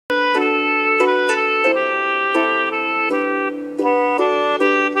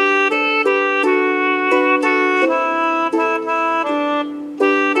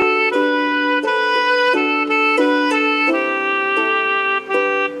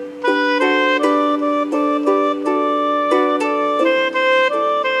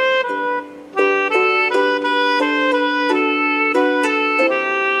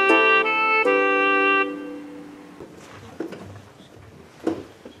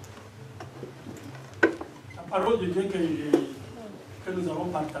parole de Dieu que nous allons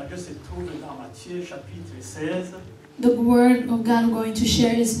partager se trouve dans Matthieu chapitre 16. The word of God we're going to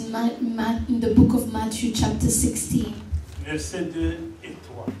share is in the book of Matthew chapter 16. Versets 2 et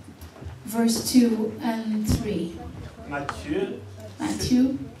 3. Verse 2 and 3. Matthieu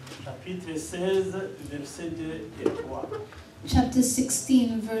chapitre 16, versets 2 et 3. Chapter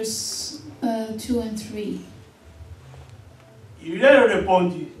 16, verse 2 and 3. Il leur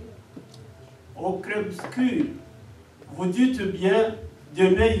répondit, au crépuscule, vous dites bien,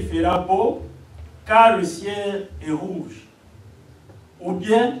 demain il fera beau, car le ciel est rouge. Ou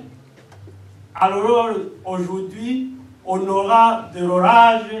bien, alors aujourd'hui, on aura de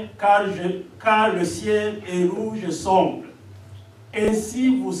l'orage, car le ciel est rouge sombre.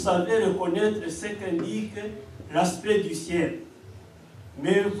 Ainsi, vous savez reconnaître ce qu'indique l'aspect du ciel.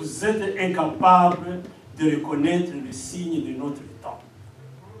 Mais vous êtes incapables de reconnaître le signe de notre temps.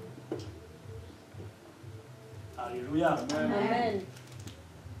 Alléluia. Amen.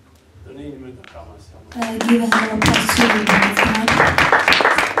 Donnez une main d'acclamation. Give a hand of praise.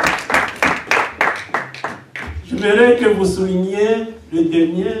 J'aimerais que vous souligniez le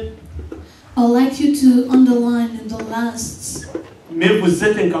dernier. I'd like you to underline the last Mais vous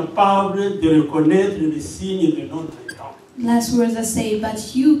êtes incapables de reconnaître le signe de notre temps. last words I say,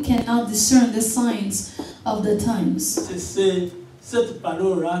 but you cannot discern the signs of the times. C'est cette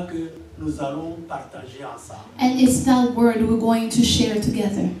parole-là que nous allons partager ensemble. And it's that word we're going to share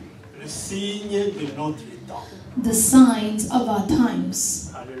together. Le signe de notre temps. The signs of our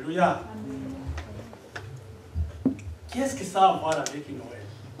times. Alléluia. Qu'est-ce que ça a à voir avec Noël?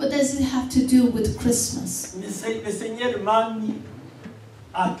 What does it have to do with Christmas? Le Seigneur m'a mis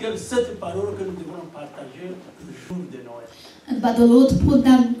à cœur cette parole que nous devons partager le jour de Noël. But the Lord put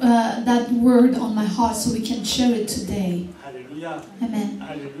that word on my heart so we can share it today. Alléluia. Amen.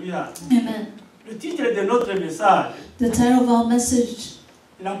 Alléluia. Amen. Le titre de notre message, The title of our message,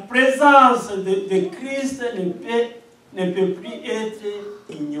 la présence de Christ ne peut plus être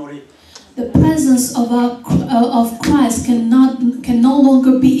ignorée. the presence of Christ can no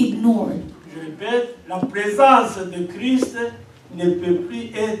longer be ignored. Je répète, la présence de Christ ne peut plus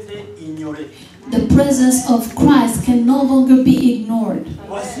être ignorée. The presence of Christ can no longer be ignored.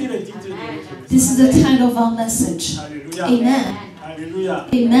 Voici le titre de notre message. This is the title of our message. Alléluia. Amen. Alléluia.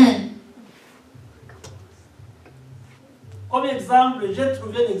 Amen. Comme exemple, j'ai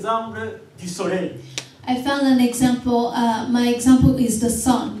trouvé l'exemple du soleil. I found an example. My example is the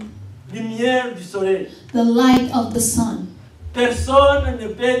sun, Lumière du soleil. the light of the sun. Personne ne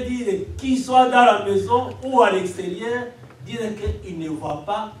peut dire, qu'il soit dans la maison ou à l'extérieur, dire qu'il ne voit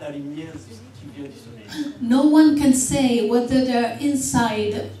pas la lumière qui vient du soleil. No one can say whether they're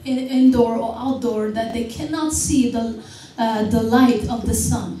inside, indoor or outdoor, that they cannot see the light of the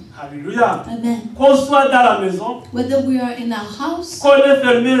sun. Alléluia. Amen. Qu'on soit dans la maison, Whether we are in our house, qu'on ait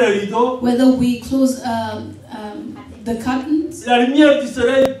fermé le rideau, whether we close the curtains, la lumière du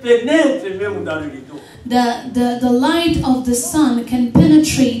soleil pénètre même dans le rideau. the light of the sun can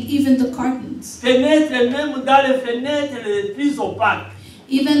penetrate even the curtains, Pénètre même dans les fenêtres les plus opaques.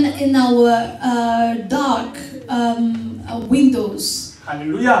 even in our dark windows.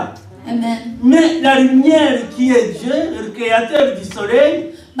 Alléluia. Amen. Mais la lumière qui est Dieu, le créateur du soleil,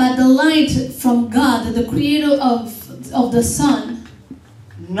 But the light from God, the creator of the sun,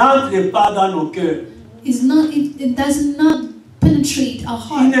 n'entre pas dans nos cœurs. is not. It does not penetrate our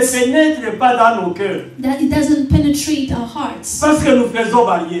Il ne hearts. pénètre pas dans nos cœurs. That it doesn't penetrate our hearts Parce que nous faisons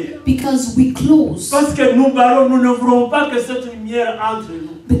barrière. because we close. Parce que nous barrons, nous ne voulons pas que cette lumière entre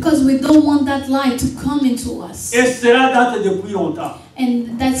nous. Because we don't want that light to come into us. Et cela date depuis longtemps.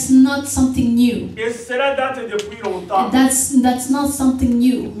 And that's not something new. Et cela date depuis longtemps. And that's not something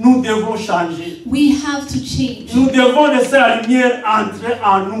new. Nous devons changer. We have to change. Nous devons laisser la lumière entrer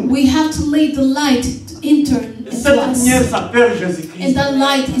en nous. We have to let the light enter into Cette lumière us. s'appelle And Jésus-Christ. that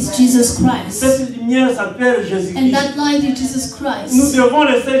light is Jesus Christ. Cette lumière s'appelle And Jésus-Christ. that light is Jesus Nous Christ. devons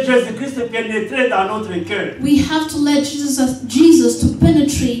laisser Jésus-Christ pénétrer dans notre cœur. We have to let Jesus to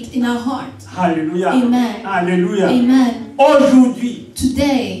penetrate in our heart. Alléluia. Amen. Alléluia. Amen. Aujourd'hui,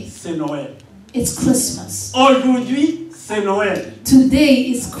 Today, c'est Noël. it's Christmas. Aujourd'hui, c'est Noël. Today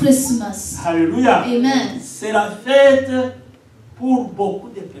is Christmas. Alléluia. Amen. C'est la fête pour beaucoup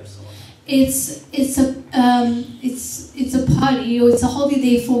de personnes. It's a party, or it's a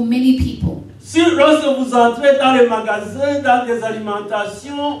holiday for many people. Si lorsque vous entrez dans les magasins, dans les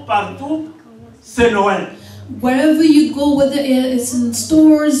alimentations, partout, c'est Noël. Wherever you go, whether it's in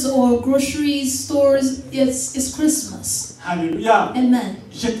stores or grocery stores, it's Christmas. Alléluia. Amen.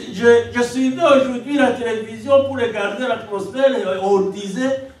 Je suivais aujourd'hui la télévision pour regarder l'atmosphère et on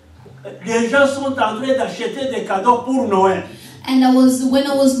disait les gens sont en train d'acheter des cadeaux pour Noël. And when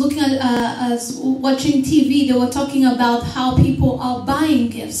I was looking at watching TV, they were talking about how people are buying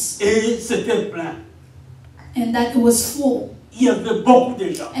gifts, Et c'était plein. and that it was full, Il y avait beaucoup de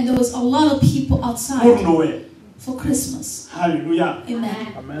gens and there was a lot of people pour outside Noël. for Christmas. Alléluia.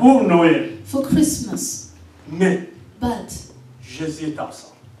 Amen. Pour Noël. For Christmas, Mais but Jésus est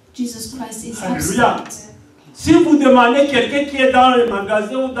absent. Jesus Christ is Alléluia. absent. Si vous demandez quelqu'un qui est dans le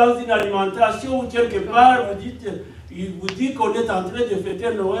magasin ou dans une alimentation ou quelque part, il vous dit qu'on est en train de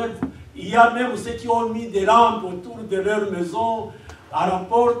fêter Noël. Il y a même ceux qui ont mis des lampes autour de leur maison, à la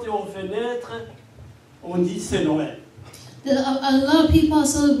porte et aux fenêtres. On dit c'est Noël. A lot of people are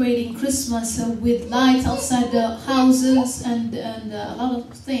celebrating Christmas with lights outside the houses and a lot of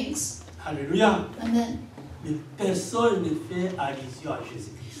things. Alléluia. Amen. Mais personne ne fait allusion à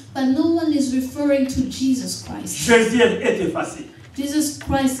Jésus-Christ. But no one is referring to Jesus Christ. Jésus est effacé. Jesus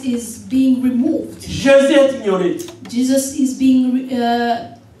Christ is being removed. Jésus est ignoré. Jesus is being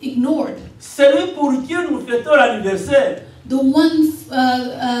ignored. Celui pour qui nous fêtons l'anniversaire, The one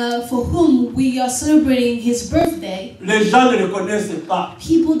for whom we are celebrating his birthday, les gens ne le connaissent pas.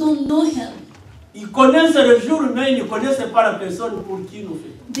 people don't know him. Ils connaissent le jour, mais ils ne connaissent pas la personne pour qui nous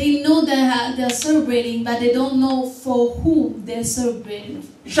fêtons. They know that they're celebrating, but they don't know for who they're celebrating.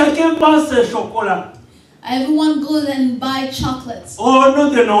 Chacun pense au chocolat. Everyone goes and buy chocolates Au nom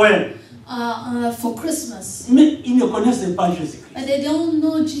de Noël. for Christmas, Mais ils ne connaissent pas Jésus-Christ. but they don't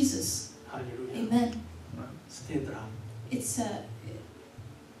know Jesus. Alléluia. Amen. C'est un drame.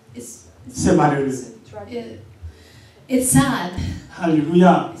 C'est malheureux. It's sad.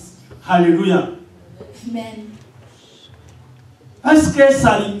 Alléluia. Alléluia. Amen. Parce que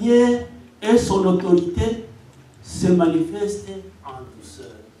sa lumière et son autorité se manifestent en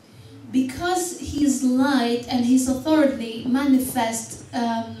douceur. Because his light and his authority manifest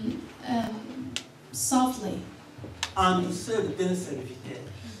softly, En douceur d'un serviteur.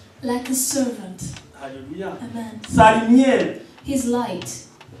 like a servant. Alléluia. Amen. Sa lumière, His light,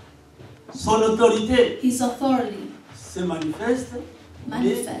 son autorité his authority se manifestent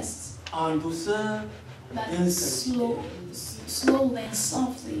manifests, en douceur d'un but serviteur. slowly and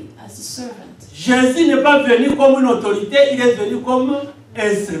softly as a servant. Jésus n'est pas venu comme une autorité, il est venu comme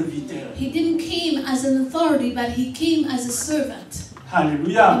un serviteur. He didn't came as an authority, but he came as a servant.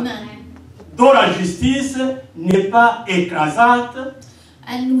 Alléluia. Amen. Dont la justice n'est pas écrasante,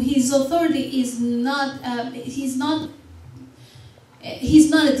 And his authority is not, he's not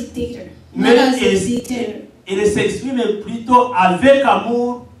a dictator. Not mais as a dictator. il s'exprime plutôt avec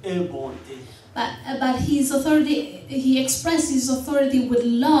amour et bonté. But his authority, he expresses his authority with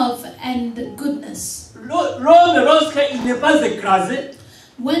love and goodness. L'homme, lorsqu'il n'est pas écrasé,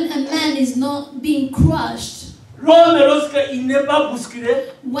 When a man is not being crushed, l'homme, lorsqu'il n'est pas bousculé,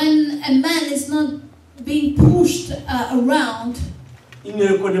 when a man is not being pushed around, il ne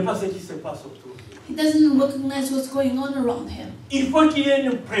reconnaît pas ce qui se passe autour. he doesn't recognize what's going on around him. Il faut qu'il y ait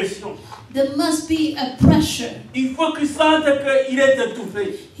une pression. There must be a pressure. Il faut qu'il sente qu'il est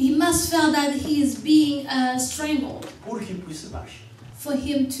étouffé He must feel that he is being strangled pour qu'il puisse marcher. for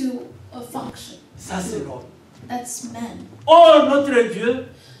him to function. Ça, c'est l'homme. That's man. Or, notre Dieu,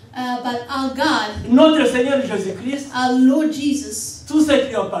 But our God, notre Seigneur Jésus-Christ, our Lord Jesus, tout ce qui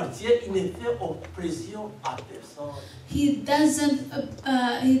lui appartient, il ne fait oppression à personne.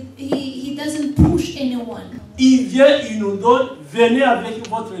 he doesn't push anyone. Il vient, il nous donne, venez avec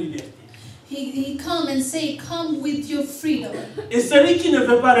votre liberté. He come and say, come with your freedom. Et celui qui ne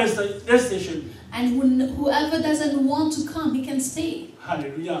veut pas rester chez lui. And whoever doesn't want to come, he can stay.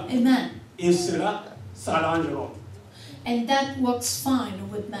 Alléluia. Amen. Et cela s'arrange l'homme. And that works fine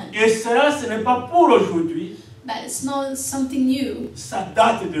with man. Et cela, ce n'est pas pour aujourd'hui, But it's not something new. ça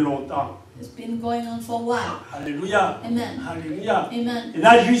date de longtemps. It's been going on for a while. Alléluia. Amen. Alléluia. Amen.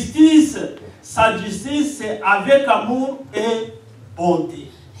 La justice, sa justice, c'est avec amour et bonté.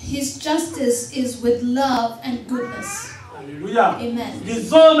 His justice is with love and goodness. Alléluia. Amen.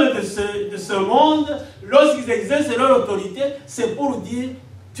 Les hommes de ce monde, lorsqu'ils exercent leur autorité, c'est pour dire,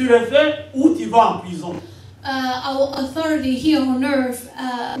 tu le fais ou tu vas en prison. Our authority here on earth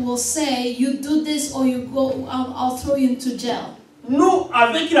will say, you do this or you go, I'll throw you into jail. Nous,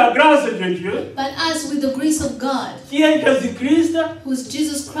 avec la grâce de Dieu, But us, with the grace of God, qui est Jésus-Christ, who's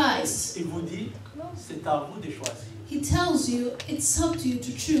Jesus Christ, il vous dit, c'est à vous de choisir. He tells you, it's up to you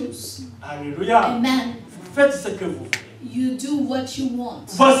to choose. Alléluia. Amen. Vous faites ce que vous voulez. You do what you want.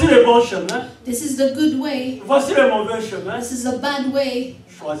 Voici le bon chemin. This is the good way. Voici le mauvais chemin. This is the bad way.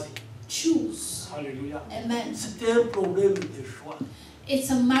 Choisis. Choose. Alléluia. Amen. C'était un problème de choix. It's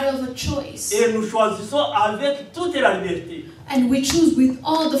a matter of a choice. Et nous choisissons avec toute la liberté. And we choose with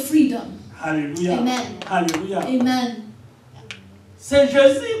all the freedom. Alléluia. Amen. Alléluia. Amen. C'est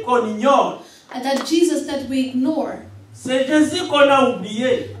Jésus qu'on ignore. And that Jesus that we ignore. C'est Jésus qu'on a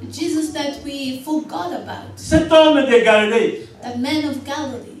oublié. Jesus that we forgot about. Cet homme de Galilée. That man of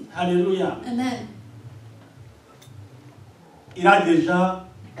Galilee. Alléluia. Amen. Il a déjà,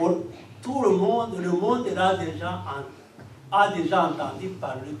 tout le monde a déjà entendu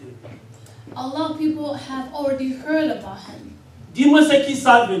parler de lui. A lot of people have already heard about him. Dis-moi ceux qui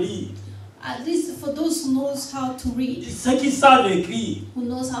savent lire. At least for those who knows how to read, Ceux qui savent écrire. who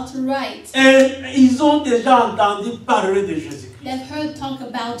knows how to write. Et ils ont déjà entendu parler de Jésus-Christ. They've heard talk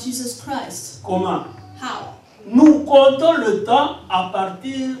about Jesus Christ. Comment? How? Nous comptons le temps à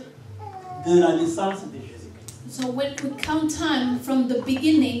partir de la naissance de Jésus-Christ. So when we count time from the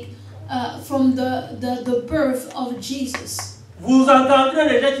beginning, from the birth of Jesus. Vous entendrez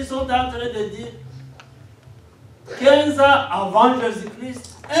les gens qui sont en train de dire 15 ans avant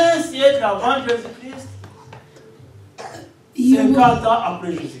Jésus-Christ, un siècle avant Jésus-Christ, 50 ans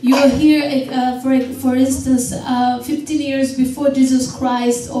après Jésus-Christ. You will hear, for instance, 15 years before Jesus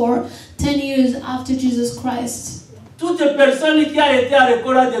Christ or 10 years after Jesus Christ. Toute personne qui a été à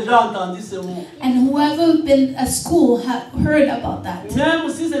l'école a déjà entendu ce mot. And whoever been at school have heard about that. Même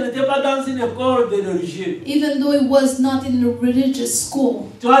si ce n'était pas dans une école de religieux. Even though it was not in a religious school.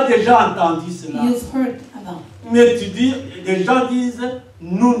 Tu as déjà entendu cela. You've heard about. Mais tu dis, les gens disent,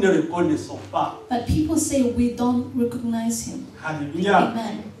 nous ne le connaissons pas. But people say we don't recognize him. Alléluia.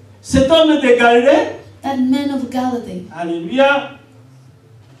 Amen. Cet homme de Galilée. That man of Galilee. Alléluia.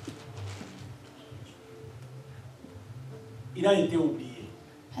 Il a été oublié.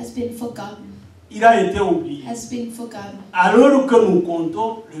 Has been forgotten. Il a été oublié. Has been forgotten. Alors que nous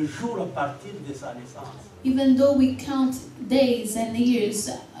comptons le jour à partir de sa naissance. Even though we count days and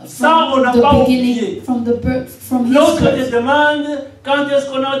years Ça, on n'a from pas the beginning, oublié. from the birth, from his Lorsque birth. tu demandes quand est-ce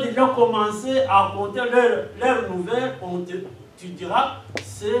qu'on a déjà commencé à compter l'heure nouvelle, tu diras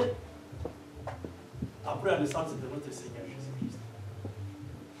c'est après la naissance de notre Seigneur Jésus-Christ.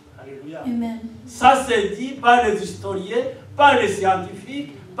 Alléluia. Amen. Ça c'est dit par les historiens, par les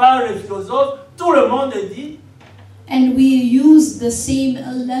scientifiques, par les philosophes, tout le monde dit. And we use the same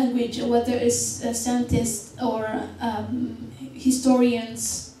language, whether it's scientists or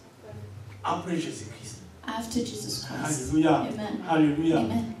historians. Après Jésus-Christ. After Jesus Christ. Alléluia. Amen. Alléluia.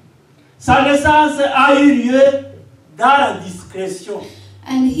 Amen. Sa naissance a eu lieu dans la discrétion.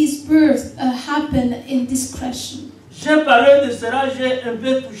 And his birth happened in discretion. J'ai parlé de cela, j'ai un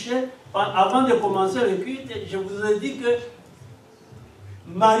peu touché avant de commencer le culte. Je vous ai dit que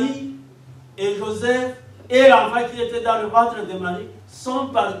Marie et Joseph et l'enfant qui était dans le ventre de Marie sont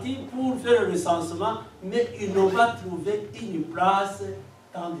partis pour faire le recensement, mais ils n'ont pas trouvé une place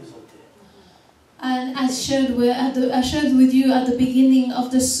dans les hôtels. And I shared with you at the beginning of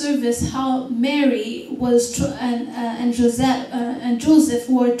the service how Mary was and Joseph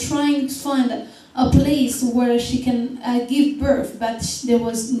were trying to find a place where she can give birth, but there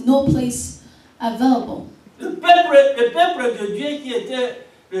was no place available. Le peuple de Dieu qui était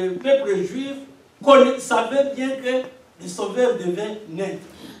le peuple juif savait bien que le Sauveur devait naître.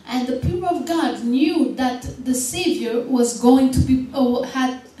 And the people of God knew that the Savior was going to be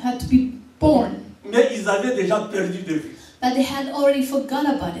had to be born. Mais ils avaient déjà perdu de vue. But they had already forgot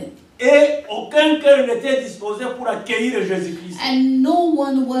about it. Et aucun cœur n'était disposé pour accueillir Jésus-Christ. And no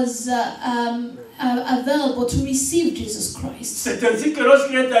one was available to receive Jesus Christ. C'est ainsi que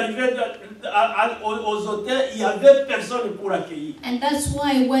lorsqu'il est arrivé aux hôtels, il n'y avait personne pour accueillir. And that's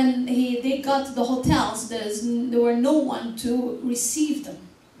why when they got to the hotels, there were no one to receive them.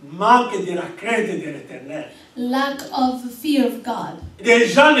 Manque de la crainte de l'Éternel. Lack of fear of God. Les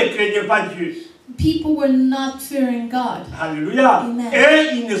gens ne craignaient pas Dieu. People were not fearing God. Alléluia. Amen.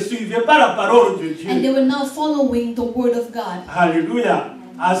 Et ils ne suivaient pas la parole de Dieu. And they were not following the word of God. Alléluia.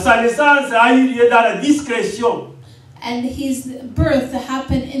 À sa naissance a eu lieu dans la discrétion. And his birth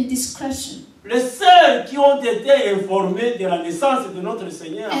happened in discretion. Les seuls qui ont été informés de la naissance de notre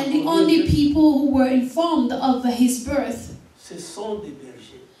Seigneur, And the only people who were informed of his birth ce sont des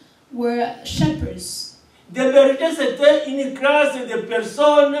bergers. were shepherds. Des bergers, c'était une classe de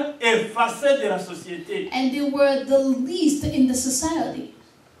personnes effacées de la société. And they were the least in the society.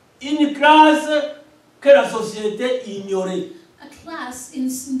 Une classe que la société ignorait. A class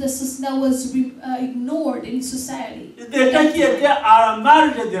that was ignored in society. Des gens qui étaient à la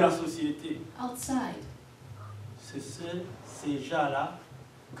marge de la société. Outside. C'est ces gens-là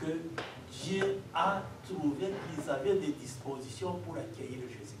que Dieu a trouvé qu'ils avaient des dispositions pour accueillir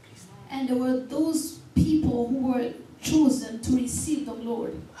Jésus-Christ. And there were those people who were chosen to receive the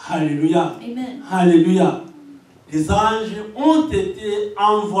Lord. Alléluia. Amen. Alléluia. Les anges ont été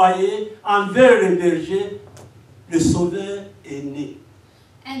envoyés envers le berger. Le Sauveur est né.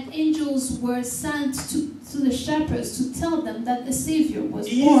 And angels were sent to the shepherds to tell them that the Savior was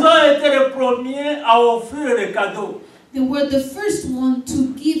Ils born. ont été les premiers à offrir les cadeaux. They were the first one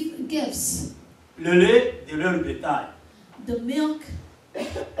to give gifts. Le lait de leur bétail. The milk,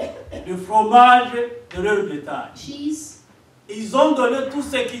 Le fromage de leur bétail. cheese. Ils ont donné tout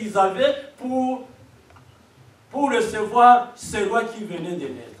ce qu'ils avaient pour recevoir ce roi qui venait de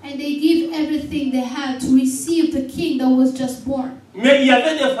naître. And they gave everything they had to receive the king that was just born. Mais il y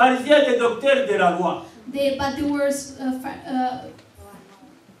avait des pharisiens et des docteurs de la loi. But there were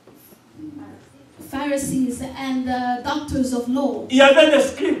Pharisees and doctors of law, Il y avait des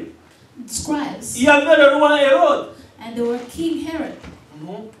scribes. scribes, Il y avait le roi Hérode. and there were King Herod.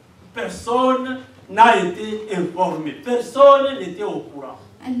 Personne n'a été informé. Personne n'était au courant.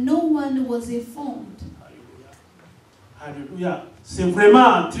 And no one was informed. Alléluia. C'est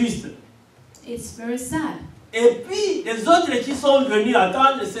vraiment triste. It's very sad. Et puis, les autres qui sont venus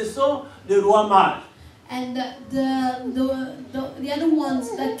attendre, ce sont les rois mages. And the other ones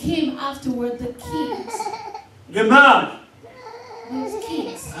that came afterward, the kings, Les mages. those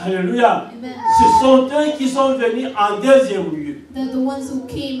kings, Alléluia. amen. Ce sont eux qui sont venus en deuxième lieu. They're the ones who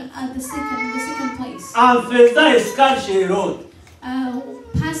came at the second place, En faisant escale chez Hérode.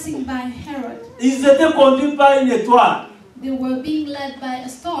 passing by Herod. Ils étaient conduits par une étoile. They were being led by a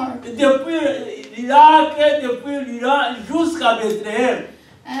star, Depuis l'Irak, depuis l'Iran, jusqu'à Bethléem.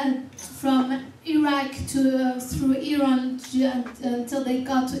 and from Iraq to through Iran until they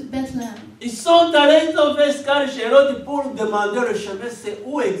got to Bethlehem. Ils sont allés, ils ont fait escale chez Hérode pour demander le chemin, c'est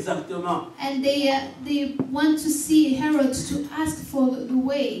où exactement. And they went to see Herod to ask for the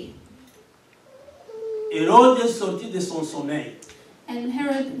way. Hérode est sorti de son sommeil. And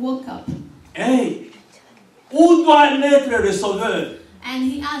Herod woke up. Hey, où doit naître le Sauveur? And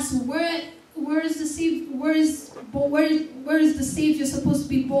he asked, where is the Savior supposed to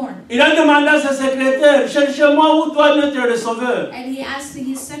be born? Il a demandé à sa secrétaire, cherchez-moi où doit naître le Sauveur. And he asked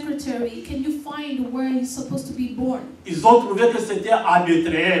his secretary, can you find where he's supposed to be born? Ils ont trouvé que c'était à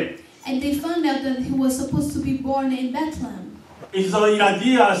Bethléem. And they found out that he was supposed to be born in Bethlehem. Il a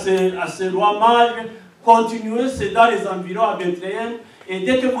dit à ces rois mages, continuez, c'est dans les environs à Bethléem, et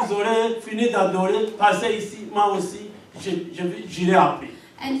dès que vous aurez fini d'adorer, passez ici, moi aussi, j'irai après.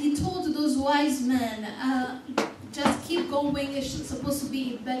 And he told those wise men, just keep going, it's supposed to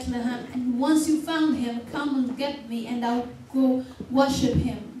be in Bethlehem, and once you found him, come and get me, and I'll go worship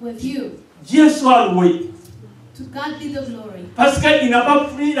him with you. Dieu soit loué. To God be the glory. Parce qu'il n'a pas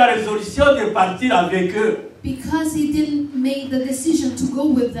pris la résolution de partir avec eux. Because he didn't make the decision to go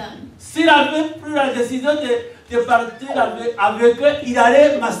with them. S'il avait pris la décision de partir avec eux, il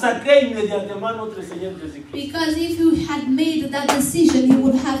allait massacrer immédiatement notre Seigneur Jésus-Christ. Because if he had made that decision, he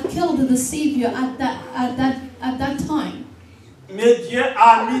would have killed the Savior at that time. Mais Dieu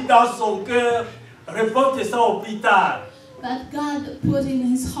a mis dans son cœur, reporte ça au plus tard. But God put in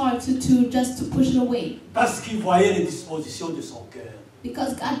his heart to push it away. Parce qu'il voyait les dispositions de son cœur.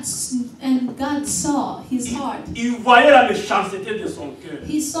 Because God saw his heart. Il voyait la méchanceté de son cœur.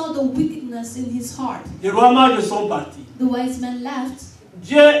 He saw the wickedness in his heart. Les rois mages sont partis. The wise men left.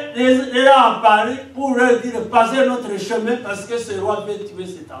 Dieu les a apparu pour leur dire passez notre chemin parce que ce roi veut tuer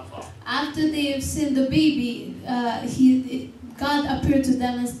cet enfant. After they've seen the baby, God appeared to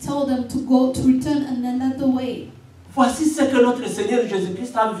them and told them to return another way. Voici ce que notre Seigneur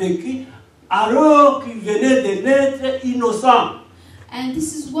Jésus-Christ a vécu alors qu'il venait de naître innocent. And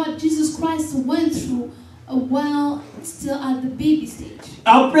this is what Jesus Christ went through while still at the baby stage.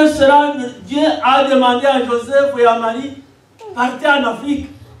 Après cela, Dieu a demandé à Joseph et à Marie, partez en Afrique.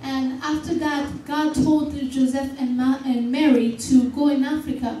 And after that, God told Joseph and Mary to go in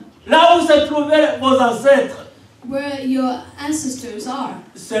Africa. Là où se trouvaient vos ancêtres. Where your ancestors are.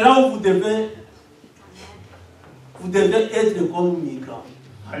 C'est là où vous devez être comme migrants.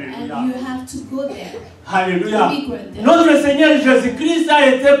 Alléluia. And you have to go there. Alléluia. To migrate there. Notre Seigneur Jésus-Christ a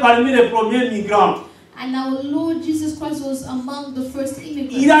été parmi les premiers migrants. And our Lord Jesus Christ was among the first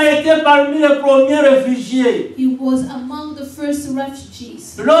immigrants. Il a été parmi les premiers réfugiés. He was among the first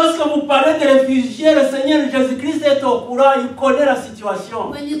refugees. Lorsque vous parlez de réfugiés, le Seigneur Jésus-Christ est au courant, il connaît la situation.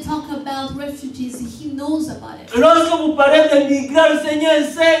 When you talk about refugees, He knows about it. Lorsque vous parlez de migrants, le Seigneur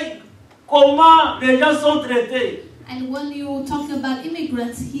sait comment les gens sont traités. And when you talk about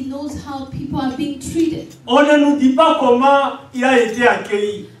immigrants, He knows how people are being treated. On ne nous dit pas comment il a été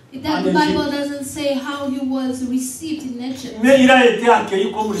accueilli. That the Bible doesn't say how he was received in Egypt. Mais il a été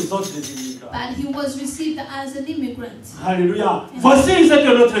accueilli comme les autres immigrants. But he was received as an immigrant. Alléluia. Voici ce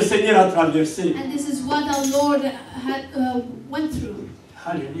que notre Seigneur a traversé. And this is what our Lord had went through.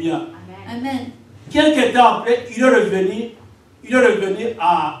 Alléluia. Amen. Quelques temps après, il est revenu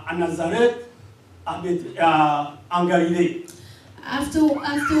à Nazareth, en Galilée. After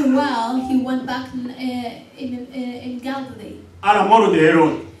a while, he went back in Galilee. À la mort de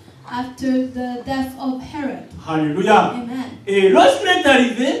Hérode. After the death of Herod. Alléluia. Amen. Et lorsqu'il est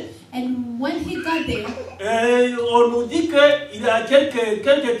arrivé, and when he got there, on nous dit qu'il a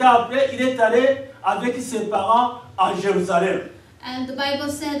quelques temps après, il est allé avec ses parents à Jérusalem. And the Bible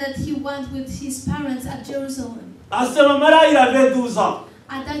said that he went with his parents at Jerusalem. À ce moment-là, il avait 12 ans.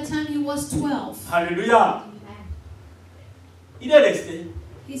 At that time, he was 12. Alléluia. Il est resté.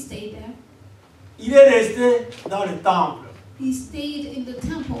 He stayed there. Il est resté dans le temple. He stayed in the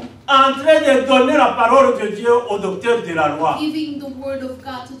temple, En train de donner la parole de Dieu aux docteurs de la loi. giving the word of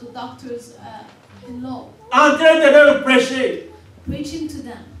God to the doctors in law, En train de leur prêcher. preaching to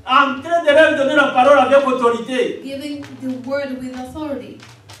them, En train de leur donner la parole avec autorité. giving the word with authority.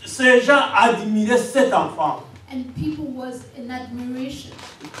 Ces gens admiraient cet enfant. And people was in admiration.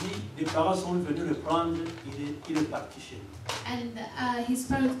 Et puis, les parents sont venus le prendre, il est parti chez lui. And his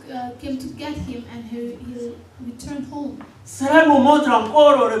parents came to get him, and he returned home. Cela nous montre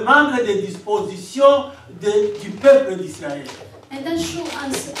encore le manque de disposition du peuple d'Israël. And that shows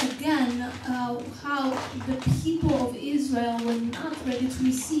us again how the people of Israel were not ready to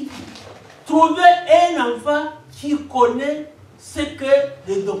receive him. Trouver un enfant qui connaît ce que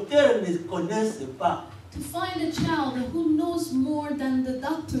les docteurs ne connaissent pas. To find a child who knows more than the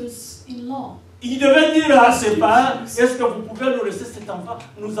doctors in law. Il devait dire à ses parents, est-ce que vous pouvez nous laisser cet enfant?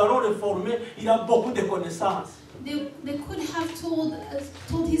 Nous allons le former, il a beaucoup de connaissances. They could have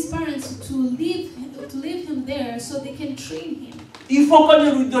told his parents to leave him there so they can train him. Il faut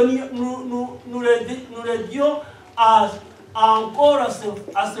que nous le dions encore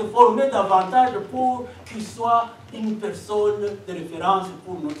à se former davantage pour qu'il soit une personne de référence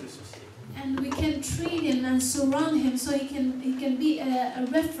pour notre société. And we can train him and surround him so he can be a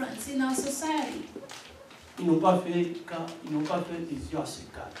reference in our society. Ils n'ont pas fait ici à ce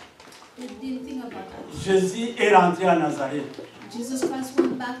cas. They didn't think about that. Jésus est rentré à Nazareth. Jesus Christ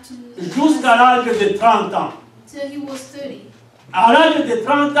went back to Jusqu'à l'âge de 30 ans. till he was 30. À l'âge de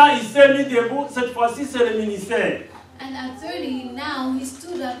 30 ans, il s'est mis debout. Cette fois-ci, c'est le ministère. And at 30, now he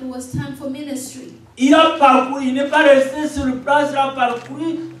stood up. It was time for ministry. Il a parcouru, il n'est pas resté sur place, il a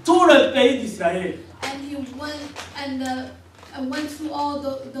parcouru tout le pays d'Israël. And he went through all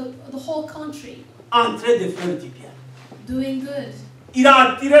the whole country, En train de faire du bien. doing good. Il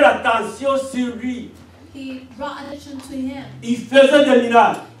a attiré l'attention sur lui. He brought attention to him. Il faisait des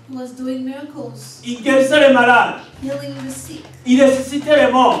miracles. He was doing miracles, Il guérissait les malades. healing the sick, Il ressuscitait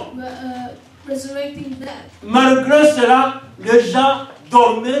les morts. resurrecting dead. Malgré cela, les gens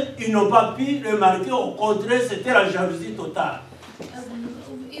dormaient, ils n'ont pas pu remarquer. Au contraire, c'était la jalousie totale.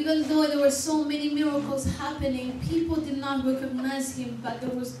 Even though there were so many miracles happening, people did not recognize him,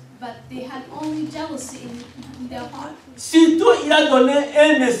 but they had only jealousy in their heart. Surtout, il a donné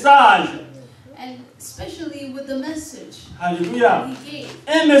un message. And especially with the message Alléluia. he gave,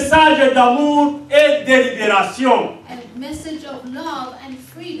 Un message d'amour et de libération. a message of love and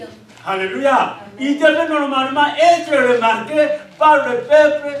freedom. Alléluia. Il devait normalement être remarqué par le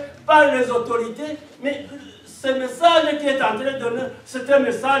peuple, par les autorités, mais ce message qui est en train de donner, c'est un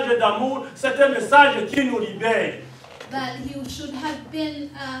message d'amour, c'est un message qui nous libère. That he should have been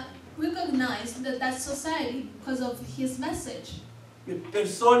recognized in that society because of his message. Mais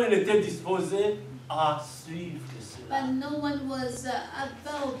personne n'était disposé à suivre cela. But no one was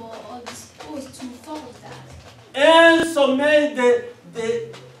available or disposed to follow that. Un sommeil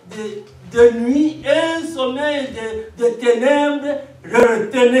de nuit, un sommeil de ténèbres le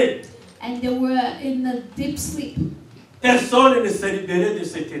retenait. And they were in a deep sleep. Personne ne s'est libéré de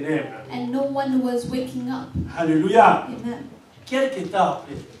ces ténèbres. And no one was waking up. Alléluia. Amen. Quelques temps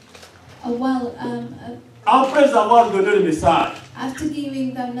après, A while après avoir donné le message, after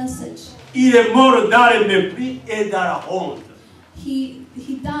giving that message, il est mort dans le mépris et dans la honte. he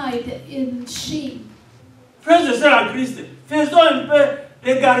died in shame. Frères et sœurs en Christ, faisons un peu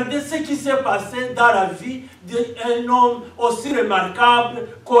regarder ce qui s'est passé dans la vie d'un homme aussi remarquable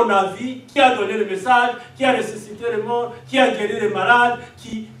qu'on a vu, qui a donné le message, qui a ressuscité les morts, qui a guéri les malades,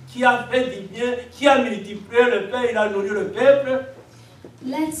 qui a fait du bien, qui a multiplié le pain, il a nourri le peuple.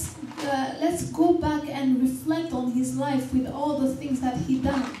 Let's go back and reflect on his life with all the things that he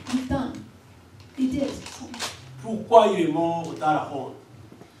did. Pourquoi il est mort dans la honte?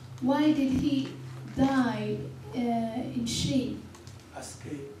 Why did he die in shame? Parce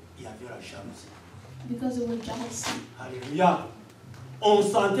qu'il y avait la jalousie. Because they were jealousy. Alléluia. On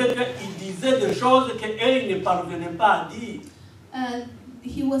sentait qu'il disait des choses qu'eux ne parvenaient pas à dire.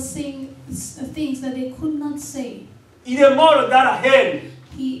 He was saying things that they could not say. Il est mort dans la haine.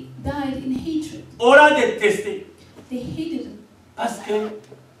 He died in hatred. On l'a détesté. They hated him Parce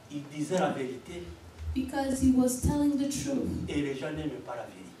qu'il disait la vérité. because he was telling the truth. Et les gens n'aiment pas la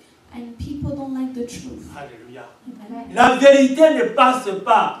vérité. And people don't like the truth. Alléluia. Amen. La vérité ne passe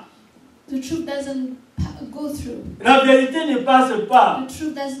pas. The truth doesn't go through. La vérité ne passe pas. The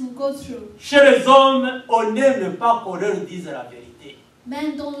truth doesn't go through. Chez les hommes, on n'aime pas qu'on leur dise la vérité.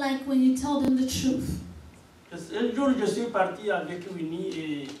 Men don't like when you tell them the truth. Un jour, je suis parti avec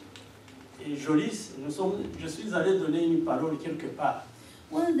Winnie et Jolis. Je suis allé donner une parole quelque part.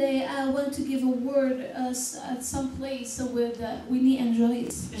 One day I went to give a word at some place with Winnie and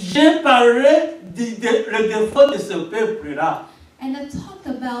Joyce. J'ai parlé le défaut de ce peuple-là. And I talked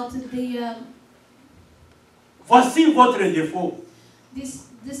about Voici votre défaut.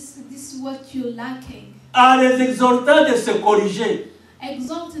 this is what you're lacking. En les exhortant de se corriger.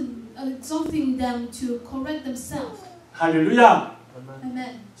 Exalting them to correct themselves. Alléluia.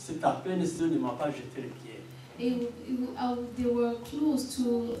 Amen. C'est à peine si on ne m'a pas jeté le pied. They were close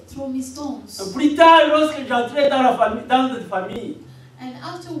to throw me stones. Plus tard, lorsque j'entrais dans cette famille, And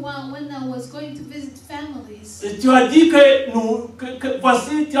after a while, when I was going to visit families, tu as dit que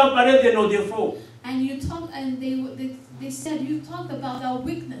voici, tu as parlé de nos défauts. and you talk, and they said you talk about our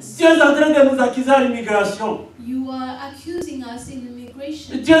weakness. Tu es en train de nous accuser à l'immigration. You are accusing us in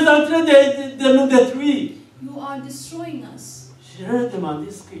immigration. Tu es en train de nous détruire. You are destroying us. Je leur ai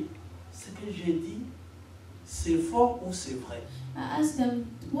demandé ce que j'ai dit, c'est faux ou c'est vrai. I asked them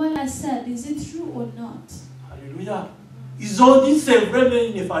what I said. Is it true or not? Alléluia. Ils ont dit c'est vrai, mais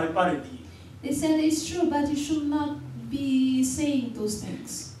il ne fallait pas le dire. They said it's true, but you should not be saying those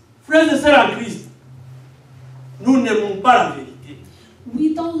things. Frères et sœurs en Christ, nous n'aimons pas la vérité.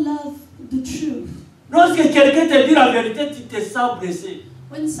 We don't love the truth. Lorsque quelqu'un te dit la vérité, tu te sens blessé.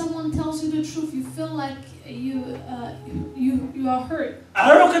 When someone tells you the truth, you feel like you are hurt.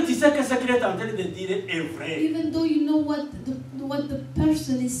 Alors que tu sais que ce qu'il est en train de dire est vrai. Even though you know what the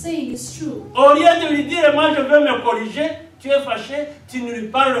person is saying is true. Au lieu de lui dire, moi je veux me corriger, tu es fâché, tu ne lui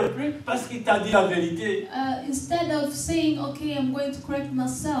parles plus parce qu'il t'a dit la vérité. Instead of saying, okay, I'm going to correct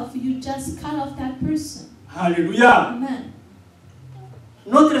myself, you just cut off that person. Alléluia. Amen.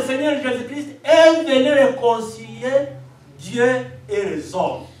 Notre Seigneur Jésus-Christ est venu réconcilier Dieu et les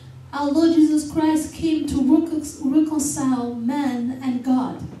hommes. Our Lord Jesus Christ came to reconcile man and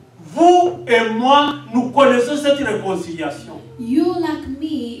God. Vous et moi, nous connaissons cette réconciliation. You, like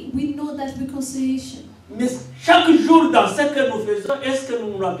me, we know that reconciliation. Mais chaque jour dans ce que nous faisons, est-ce que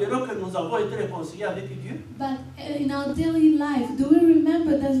nous nous rappelons que nous avons été réconciliés avec Dieu? But in our daily life, do we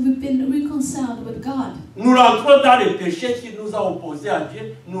remember that we've been reconciled with God? Nous rentrons dans le péché qui nous a opposés à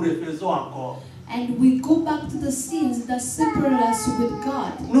Dieu, nous le faisons encore. And we go back to the sins that separate us with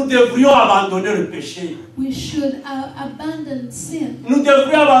God. Nous devrions abandonner le péché. We should abandon sin. Nous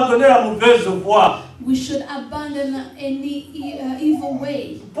devrions abandonner la mauvaise voie. We should abandon any evil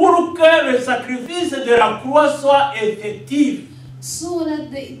way. Pour que le sacrifice de la croix soit effectif. So that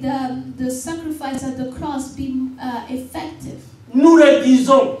the sacrifice at the cross be effective. Nous le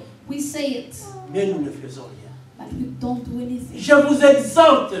disons, We say it, mais nous ne faisons rien. but we don't do anything. Je vous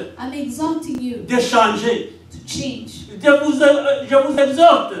exhorte I'm exalting you de changer. to change. Je vous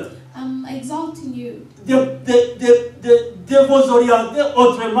exhorte I'm exalting you de vous orienter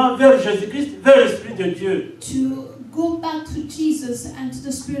autrement vers Jésus-Christ, vers l'Esprit de Dieu. to go back to Jesus and to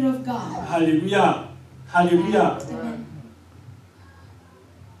the Spirit of God. Alléluia. Alléluia. Amen.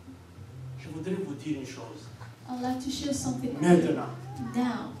 Je voudrais vous dire une chose. I'd like to share something with you. Maintenant,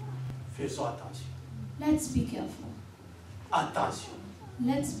 Now, faisons attention. let's be careful. Attention.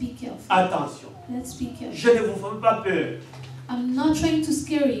 Let's be careful. Attention. Let's be careful. Je ne vous fais pas peur. I'm not trying to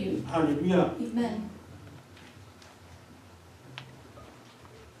scare you. Alléluia. Amen.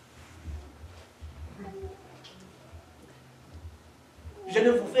 Je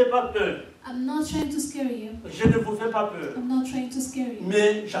ne vous fais pas peur. I'm not trying to scare you. Je ne vous fais pas peur. I'm not trying to scare you.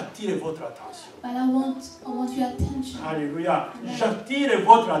 Mais j'attire votre attention. But I want your attention. Alléluia. J'attire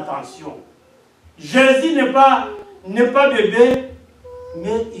votre attention. Jésus n'est pas bébé,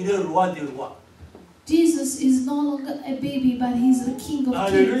 mais il est roi des rois. Jesus is no longer a baby, but he's the King of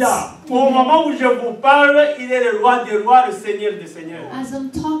Alléluia. Kings. Au moment où je vous parle, il est le roi des rois, le Seigneur des seigneurs. As I'm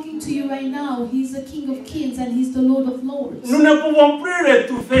talking to you right now, he's the King of Kings and he's the Lord of Lords. Nous ne pouvons plus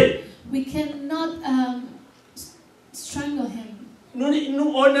l'étouffer. We cannot strangle him. on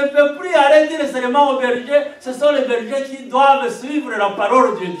ne peut plus arrêter seulement aux bergers. Ce sont les bergers qui doivent suivre la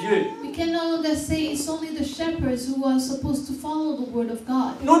parole de Dieu. We can no longer say it's only the shepherds who are supposed to follow the word of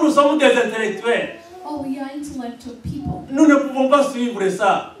God. Nous sommes des intellectuels. Oh, we are intellectual people. Nous ne pouvons pas suivre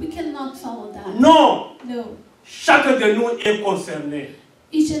ça. We cannot follow that. Non. No. Chacun de nous est concerné.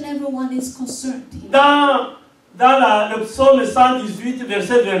 Each and every one is concerned. Dans le psaume 118,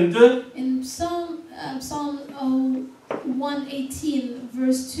 verset 22, In Psalm 118,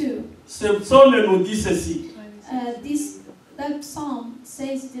 verse 2, ce psaume nous dit ceci. that psalm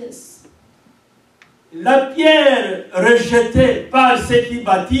says this. La pierre rejetée par ceux qui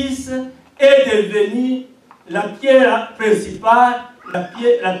bâtissent est devenue la pierre principale, la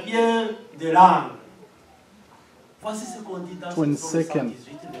pierre de l'âme. Voici ce qu'on dit dans ce psaume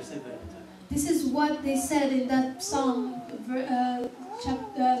 118, verset 22. This is what they said in that psalm,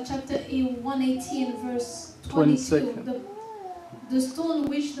 chapter 118, verse 22. The stone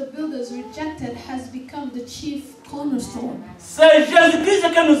which the builders rejected has become the chief cornerstone. C'est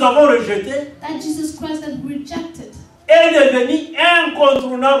Jésus-Christ que nous avons rejeté. That Jesus Christ that we rejected. Est devenu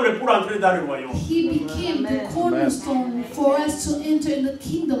incontournable pour entrer dans le royaume. He became the cornerstone for us to enter in the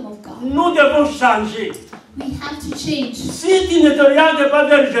kingdom of God. Nous devons changer. We have to change. Si tu ne t'orientes pas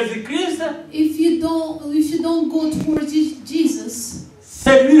vers Jésus-Christ, If you don't go towards Jesus,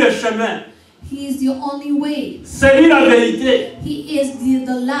 c'est lui le chemin, He is the only way. c'est lui la vérité, He is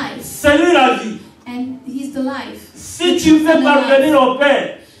the life, c'est lui la vie. and He's the life. Si tu veux parvenir au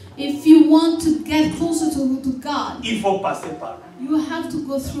Père, If you want to get closer to God, il faut passer par là. you have to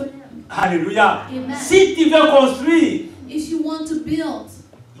go through it. Alléluia. Amen. Si tu veux construire, If you want to build,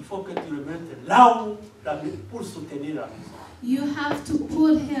 il faut que tu le mettes là où pour soutenir la maison. you have to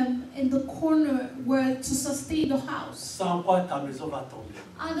put Him in the corner where to sustain the house. Sans quoi ta maison va tomber.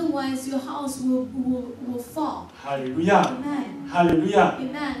 Otherwise, your house will fall. Alléluia. Amen. Alléluia.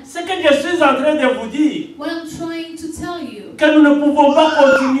 Amen. Ce que je suis en train de vous dire, What I'm trying to tell you, que nous ne pouvons pas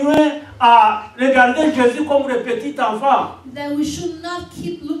continuer à regarder Jésus comme le petit enfant. that we should not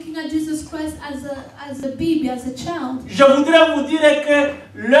keep looking at Jesus Christ as a baby, as a child. Je voudrais vous dire que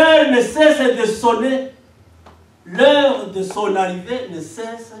l'heure ne cesse de sonner. L'heure de son arrivée ne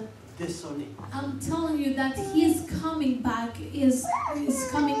cesse de sonner. I'm telling you that He is coming back, is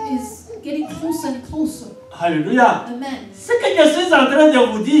getting closer and closer. Alléluia. Amen. Ce que je suis en train de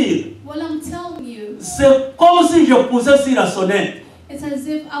vous dire, What I'm telling you, c'est comme si je poussais sur la sonnette. it's as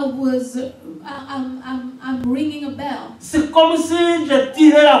if I'm ringing a bell, C'est comme si je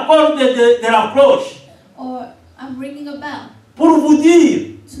tirais la corde de la cloche. or I'm ringing a bell Pour vous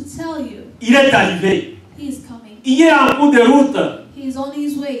dire, to tell you il est arrivé. He is coming. Il est en cours de route. He is on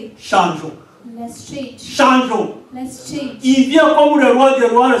His way. Changeons. Let's change. Changeons. Let's change. Il vient comme le roi des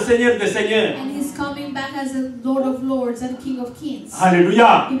rois, le seigneur des seigneurs. And He's coming back as a Lord of Lords and King of Kings.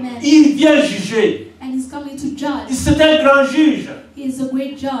 Alléluia. Amen. Il vient juger. And He's coming to judge. C'est un grand juge. He is a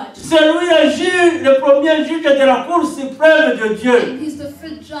great judge. C'est lui le juge, le premier juge de la cour suprême de Dieu. And He's the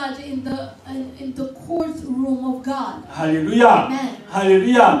first judge in the courtroom of God. Alléluia. Amen.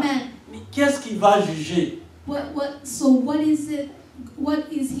 Alléluia. Amen. Mais qu'est-ce qu'il va juger? So what is it?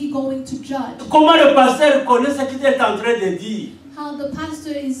 What is He going to judge? Comment le pasteur connaît ce qu'il est en train de dire? How the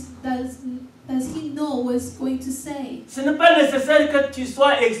pastor does he know what he's going to say? Ce n'est pas nécessaire que tu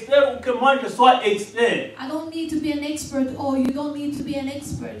sois expert ou que moi je sois expert. I don't need to be an expert, or you don't need to be an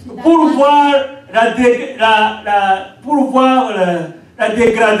expert. in that Pour matter. voir la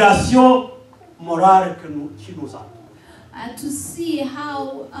dégradation morale qui nous entoure. To see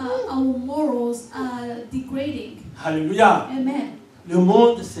how our morals are degrading. Alléluia. Amen. Le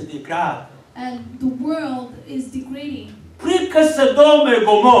monde se dégrade. And the world is degrading. Plus que Sodome et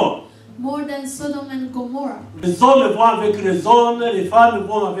Gomorrhe. More than Sodom and Gomorrah. Les hommes vont avec les hommes, les femmes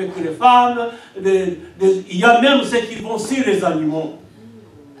vont avec les femmes. Il y a même ceux qui vont sur les animaux.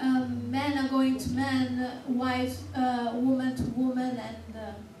 Men are going to men, wife, woman to woman,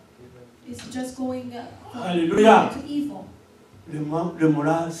 and it's just going Alléluia. to evil. Le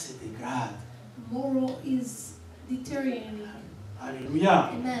moral se dégrade. Moral is deteriorating. Alléluia.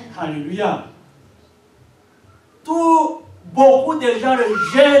 Amen. Alléluia. Beaucoup de gens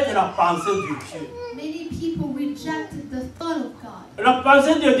rejettent la pensée de Dieu. Many people reject the thought of God. La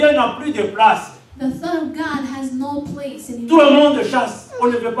pensée de Dieu n'a plus de place. The thought of God has no place Tout le anymore. monde chasse. On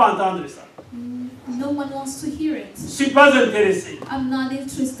ne veut pas entendre ça. No one wants to hear it. Je ne suis pas intéressé. I'm not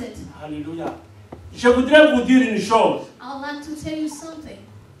interested. Alléluia. Je voudrais vous dire une chose. I'd like to tell you something.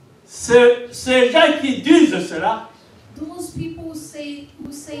 Ces gens qui disent cela, Those people who say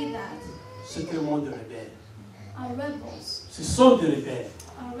that c'est un monde rebelle. are rebels. Ce sont des rebelles.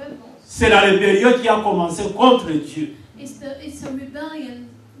 Are rebels. C'est la rébellion qui a commencé contre Dieu. It's a rebellion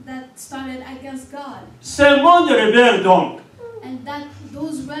that started against God. Ce monde rebelle donc And that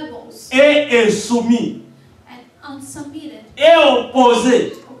those rebels est soumis, and unsubmitted, est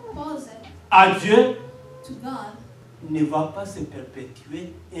opposé opposed à Dieu, to God, ne va pas se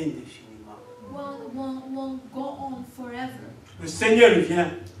perpétuer indéfiniment. won't go on forever. Le Seigneur vient.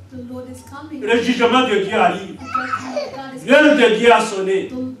 The Lord is coming. Le jugement de Dieu arrive. The judgment of God is L'heure coming. de Dieu a sonné.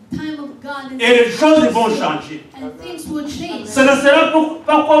 The time of God is Et les choses vont changer. and things will change. Ce ne sera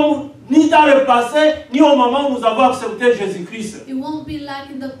pas comme ni dans le passé, ni au moment où nous avons accepté Jésus-Christ. It won't be like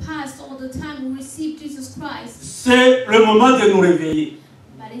in the past all the time we received Jesus Christ. C'est le moment de nous réveiller.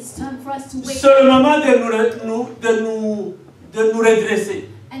 But it's time for us to wake C'est up. le moment de nous redresser.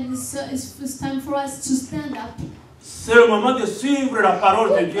 And it's time for us to stand up C'est le moment de suivre la parole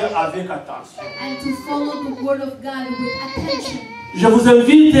de Dieu avec attention. and to follow the word of God with attention. Je vous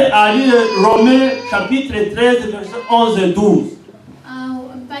invite à lire Romains chapitre 13, versets 11 et 12. I'm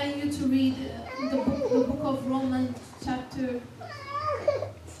inviting you to read the book of Romans chapter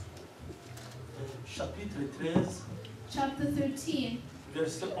Chapitre 13, 13,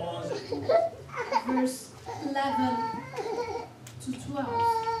 versets 11 et 12. verse 11 to 12.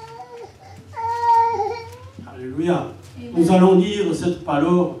 Alléluia. Amen. Nous allons lire cette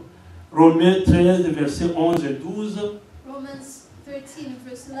parole, Romains 13, versets 11 et 12. Romans 13,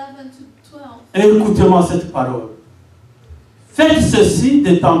 verse 11 to 12. Et écoutez-moi cette parole. Faites ceci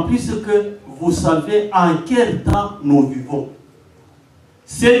d'autant plus que vous savez en quel temps nous vivons.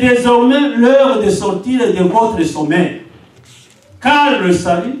 C'est désormais l'heure de sortir de votre sommeil, car le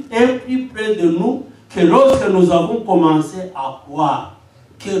salut est plus près de nous que lorsque nous avons commencé à croire,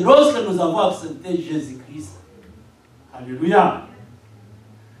 que lorsque nous avons accepté Jésus-Christ. Alléluia.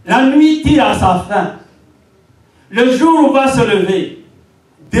 La nuit tire à sa fin. Le jour va se lever.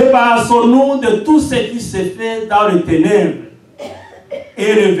 Débarrassons-nous de tout ce qui se fait dans les ténèbres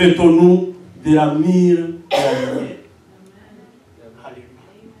et revêtons-nous de l'armure de la lumière. Alléluia.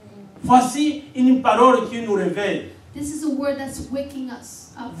 Voici une parole qui nous réveille. This is a word that's waking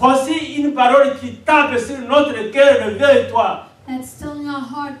us up. Voici une parole qui tape sur notre cœur. Réveille-toi. That's telling our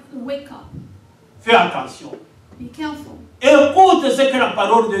heart, wake up. Fais attention. Be careful. Écoute ce que la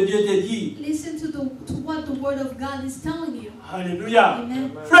parole de Dieu te dit. Listen to what the word of God is telling you. Alléluia.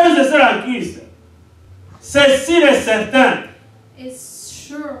 Amen. Frères et sœurs en Christ, c'est sûr et certain. It's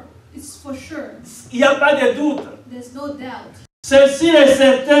sure. It's for sure. Il n'y a pas de doute. There's no doubt. C'est sûr et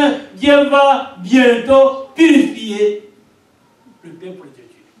certain, Dieu va bientôt purifier le peuple de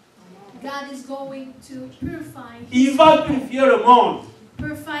Dieu. God is going to purify. Il va purifier le monde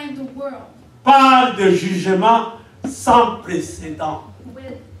Purifying the world par des jugements sans précédent.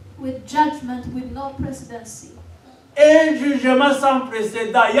 with judgment with no precedency. Un jugement sans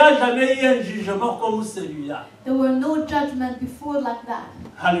précédent. Il n'y a jamais eu un jugement comme celui-là. There were no judgment before like that.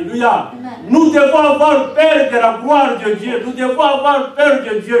 Alléluia. Amen. Nous devons avoir peur de la gloire de Dieu. Nous devons avoir peur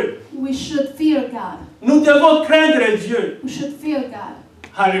de Dieu. We should fear God. Nous devons craindre Dieu. We should fear God.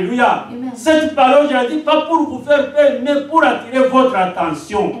 Alléluia. Amen. Cette parole, je la dis pas pour vous faire peur, mais pour attirer votre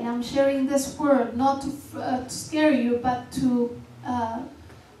attention. And I'm sharing this word not to scare you, but to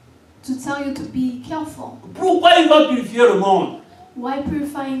tell you to be careful. Pourquoi il va purifier le monde? Why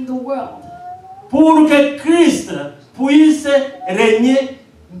purifying the world? Pour que Christ puisse régner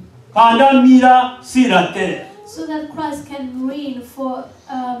pendant 1000 ans sur la terre. So that Christ can reign for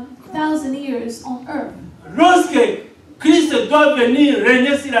 1,000 years on earth. Lorsque Christ doit venir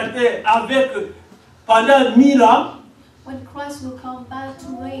régner sur la terre avec pendant 1000 ans, When Christ will come back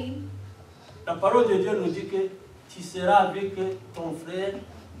to reign, la parole de Dieu nous dit que tu seras avec ton frère.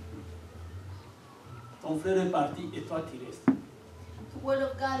 Ton frère est parti et toi tu restes. the word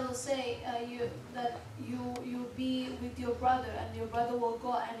of God will say that you'll be with your brother, and your brother will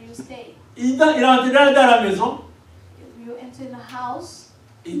go and you stay. Il entrera dans la maison. You enter in the house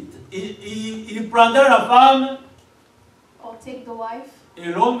Il prendra la femme or take the wife. et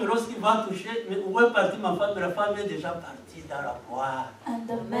l'homme, lorsqu'il va toucher, mais où est partie ma femme? La femme est déjà partie dans la gloire. And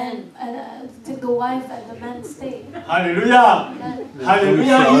the man take the wife, and the man stay. Alléluia. Amen.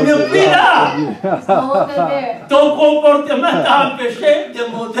 Alléluia. Il n'est plus là. He's no longer there. Ton comportement t'a empêché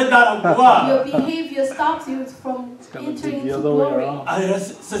de monter dans la gloire. Your behavior stops you from entering into glory. Alors,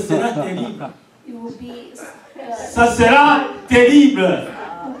 ce sera terrible. It will be Ça sera terrible.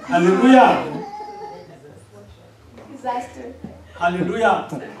 Alléluia. disaster. Alléluia.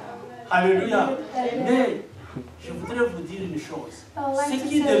 Alléluia. Mais je voudrais vous dire une chose. Ce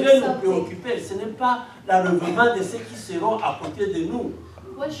qui devait nous préoccuper, ce n'est pas l'enlèvement de ceux qui seront à côté de nous.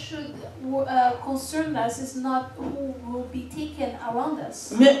 What should concern us is not who will be taken around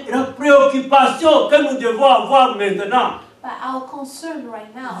us, Mais la préoccupation que nous devons avoir maintenant, but our concern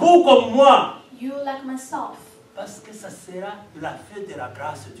right now, vous comme moi, you like myself, parce que ça sera la fin de la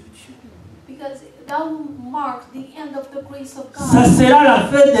grâce de Dieu. because that will mark the end of the grace of Ça God. sera la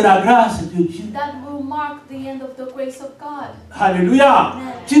fin de la grâce de Dieu. That will mark the end of the grace of God. Alléluia.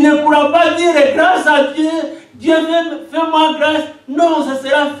 Amen. Tu ne pourras pas dire grâce à Dieu, Dieu fais-moi grâce. Non, ça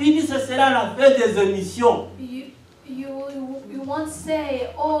sera fini, ça sera la fin des émissions. You won't say,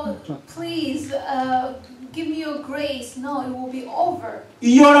 oh, please give me your grace. No, it will be over.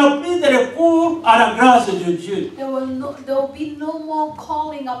 Il n'y aura plus de recours à la grâce de Dieu. There will be no more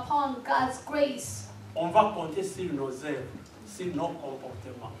calling upon God's grace. On va compter sur nos œuvres, sur nos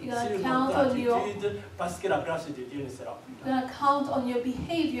comportements, You gotta sur count notre on your- attitude, parce que la grâce de Dieu ne sera plus You're là. going to count on your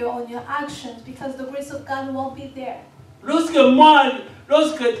behavior, on your actions, because the grace of God won't be there. Lorsque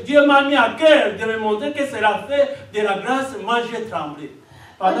Dieu m'a mis à cœur de me montrer que c'est la fin de la grâce, moi j'ai tremblé.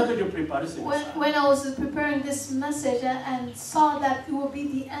 Pendant que je préparais ce message. When I was preparing this message and saw that it will be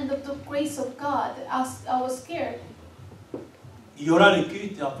the end of the grace of God, I was scared. Il y aura des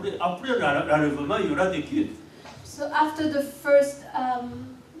cultes, après l'enlèvement, il y aura des cultes. So after the first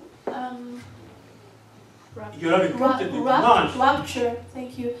Il y aura des cultes de dimanche. rapture,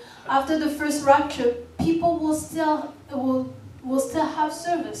 thank you. After the first rapture, people will still have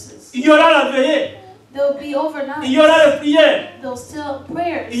services. Il y aura la veillée. They'll be overnight. Il y aura les prières. There'll still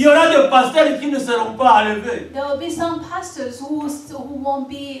prayers. Il y aura des pasteurs qui ne seront pas enlevés. There will be some pastors who won't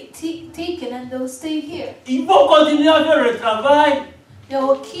be taken and they'll stay here. Ils vont continuer à faire le travail They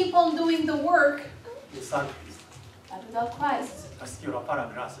will keep on doing the work, de sans Christ. but without Christ. Parce qu'il n'y aura pas la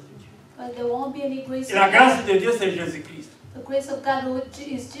grâce de Dieu. But there won't be any grace Et of la grâce God. de Dieu, c'est Jésus-Christ. The grace of God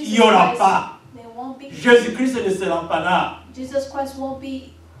is Jesus Il n'y aura Christ. pas. There won't be. Jésus-Christ ne sera pas là. Jesus Christ won't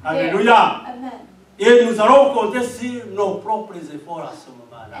be there. Alléluia. Amen. Et nous allons compter sur nos propres efforts à ce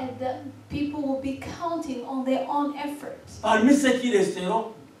moment-là. And the people will be counting on their own efforts. Parmi ceux qui resteront,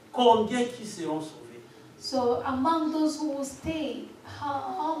 combien qui seront sauvés? So among those who will stay,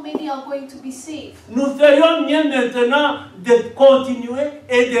 how many are going to be saved? Nous ferions mieux maintenant de continuer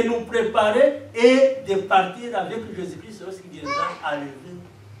et de nous préparer et de partir avec Jésus-Christ lorsqu'il viendra enlever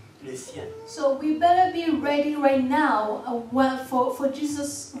les siens. So we better be ready right now for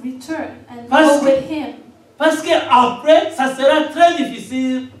Jesus' return and Parce go que- with Him. Parce qu'après, ça sera très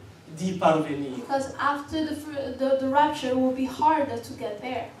difficile d'y parvenir. Because after the rapture, it will be harder to get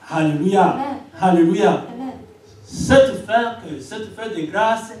there. Alléluia. Amen. Alléluia. Amen. Cette fin de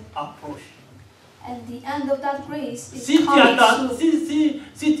grâce approche. And the end of that grace is Si tu, coming attends, soon.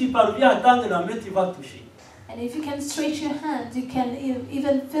 si tu parviens à attendre la main, tu vas toucher. And if you can stretch your hand, you can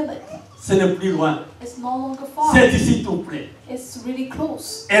even feel it. Ce n'est plus loin. It's no longer far. C'est ici tout près. It's really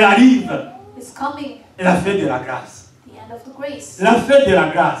close. Elle arrive. It's coming. La fin de la grâce. The end of the grace. La fin de la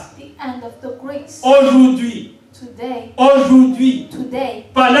grâce. The end of the grace. Aujourd'hui, Today,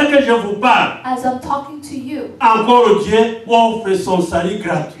 pendant que je vous parle, as I'm talking to you, encore Dieu offre son salut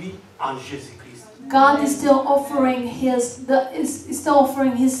gratuit en Jésus-Christ. God is still offering is still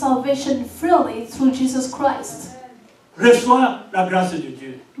offering His salvation freely through Jesus Christ. Reçois la grâce de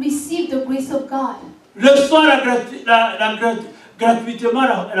Dieu. Receive the grace of God. Reçois gratuitement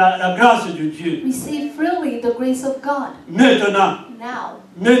la grâce de Dieu. Receive freely the grace of God. Maintenant, Now,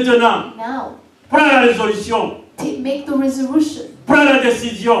 prends la résolution, make the resolution. prends la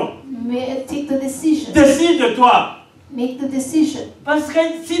décision. Take the decision. Décide-toi. Make the decision. Parce que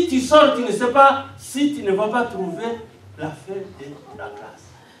si tu sors, tu ne sais pas si tu ne vas pas trouver la fin de la grâce.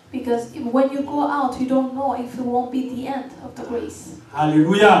 Because when you go out, you don't know if it won't be the end of the grace.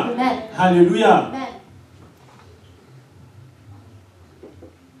 Alléluia. Amen. Alléluia. Amen.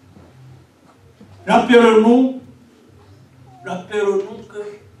 Rappelons-nous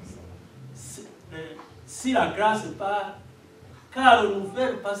que si la grâce part, car nous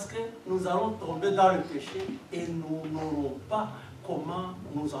fait parce que nous allons tomber dans le péché et nous n'aurons pas comment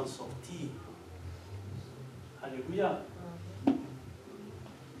nous en sortir. Alléluia.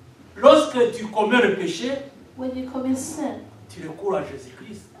 Lorsque tu commets le péché, When you commit sin, tu recours à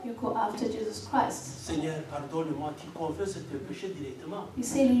Jésus-Christ. you go after Jesus Christ. Seigneur, pardonne-moi, tu confesses tes péchés directement. You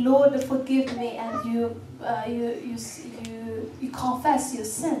say, Lord, forgive me, and you confess your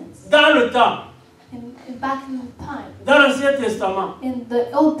sins. Dans le temps, Back in time, dans l'Ancien Testament, in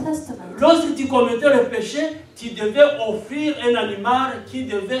the Old Testament, lorsque tu commettais le péché, tu devais offrir un animal qui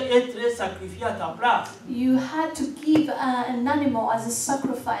devait être sacrifié à ta place. you had to give an animal as a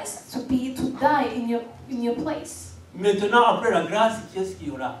sacrifice to die in your place. Maintenant, après la grâce, qu'est-ce qu'il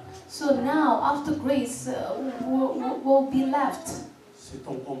y aura? So now, after grace, will be left. c'est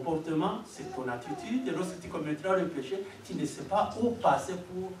ton comportement, c'est ton attitude. Et lorsque tu commettras le péché, tu ne sais pas où passer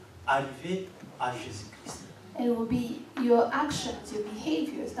pour arriver à Jésus-Christ. It will be your actions, your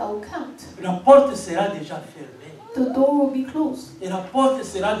behaviors that will count. La porte sera déjà fermée. The door will be closed. Et la porte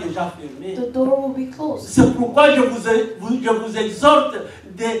sera déjà fermée. The door will be closed. C'est pourquoi je vous exhorte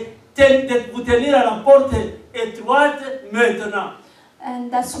de vous tenir à la porte étroite maintenant. And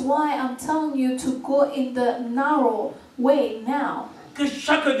that's why I'm telling you to go in the narrow way now. Que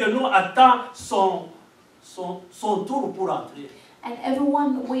chacun de nous attend son tour pour entrer. And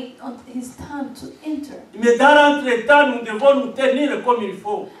everyone wait on his time to enter. Mais dans l'entretemps, nous devons nous tenir comme il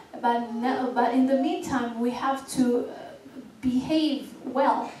faut. But in the meantime, we have to behave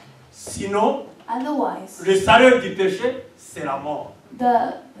well. Sinon, Otherwise, le salaire du péché, c'est la mort.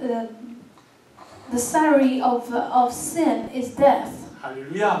 The salary of sin is death.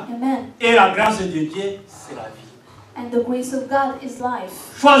 Alléluia. Amen. Et la grâce de Dieu, c'est la vie. And the grace of God is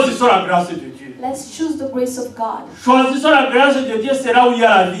life. Choisissons la grâce de Dieu. Let's choose the grace of God. Choisissons la grâce de Dieu, c'est là où il y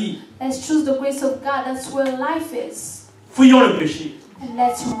a la vie. Let's choose the grace of God. That's where life is. Fuyons le péché. And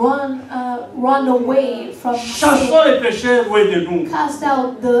let's run away from Chassons sin. les péchés loin de nous. Cast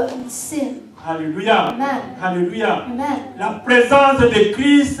out the sin. Alléluia. Amen. Alléluia. Amen. La présence de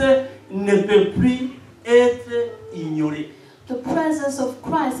Christ ne peut plus être ignorée. The presence of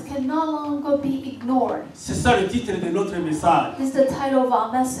Christ can no longer be ignored. C'est ça le titre de notre message. This is the title of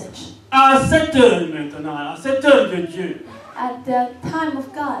our message. À cette heure maintenant, à cette heure de Dieu, At the time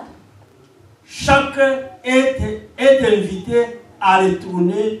of God, chacun est invité à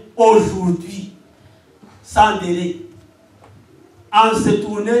retourner aujourd'hui, sans délai, en se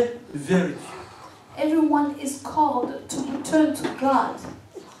tourner vers Dieu. everyone is called to return to God.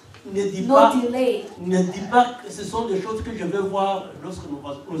 Ne dis No pas, delay. ne dis pas que ce sont des choses que je vais voir lorsque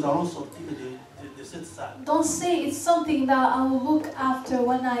nous allons sortir de cette salle. Don't say it's something that I will look after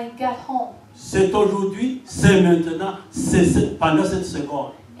when I get home. C'est aujourd'hui, c'est maintenant, c'est pendant cette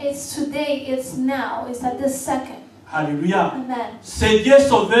seconde. It's today, it's now, it's at this second. Alléluia. Amen. C'est Dieu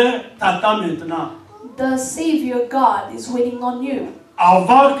Sauveur t'attend maintenant. The Savior God is waiting on you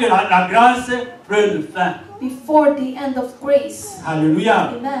Avant que la grâce prenne fin. before the end of grace.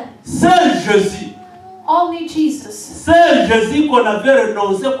 Alléluia. Amen. C'est Jésus. Only Jesus. C'est Jésus qu'on avait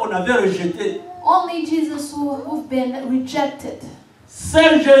renoncé, qu'on avait rejeté. Only Jesus who've been rejected.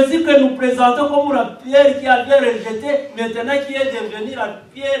 C'est Jésus que nous présentons comme la pierre qui avait rejeté, maintenant qui est devenue la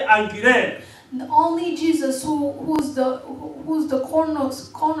pierre angulaire. Only Jesus who's the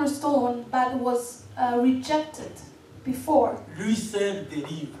cornerstone that was rejected before. Lui seul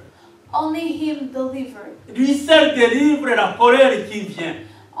délivre. Only Him delivered. Lui seul délivre la colère qui vient.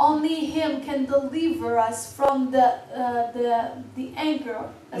 Only Him can deliver us from the anger.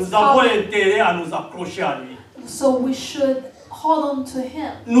 that's Nous avons coming. intérêt à nous accrocher à lui. So we should hold on to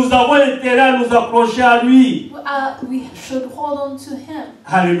Him. Nous avons intérêt à nous accrocher à lui. We should hold on to Him.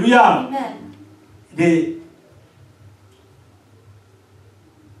 Alléluia. Amen.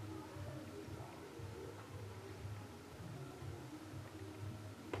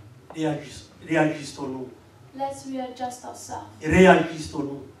 Réajustons-nous. Let's readjust ourselves.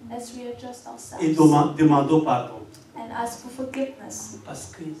 Réajustons-nous. Let's readjust ourselves. Et demandons pardon. And ask for forgiveness.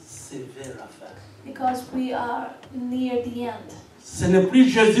 Parce que c'est vers la fin. Because we are near the end. Ce n'est plus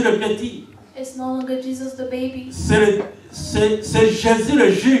Jésus le petit. It's no longer Jesus the baby. C'est Jésus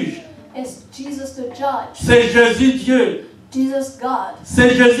le juge. It's Jesus the judge. C'est Jésus Dieu. Jesus God.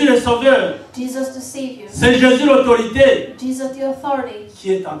 C'est Jésus le sauveur. Jesus the Savior. C'est Jésus l'autorité Jesus the authority.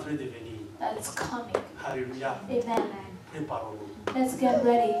 qui est en train de venir. That's coming. Alléluia. Amen. Préparons-nous. Let's get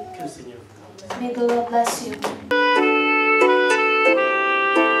ready. Que le Seigneur vous bénisse. May the Lord bless you.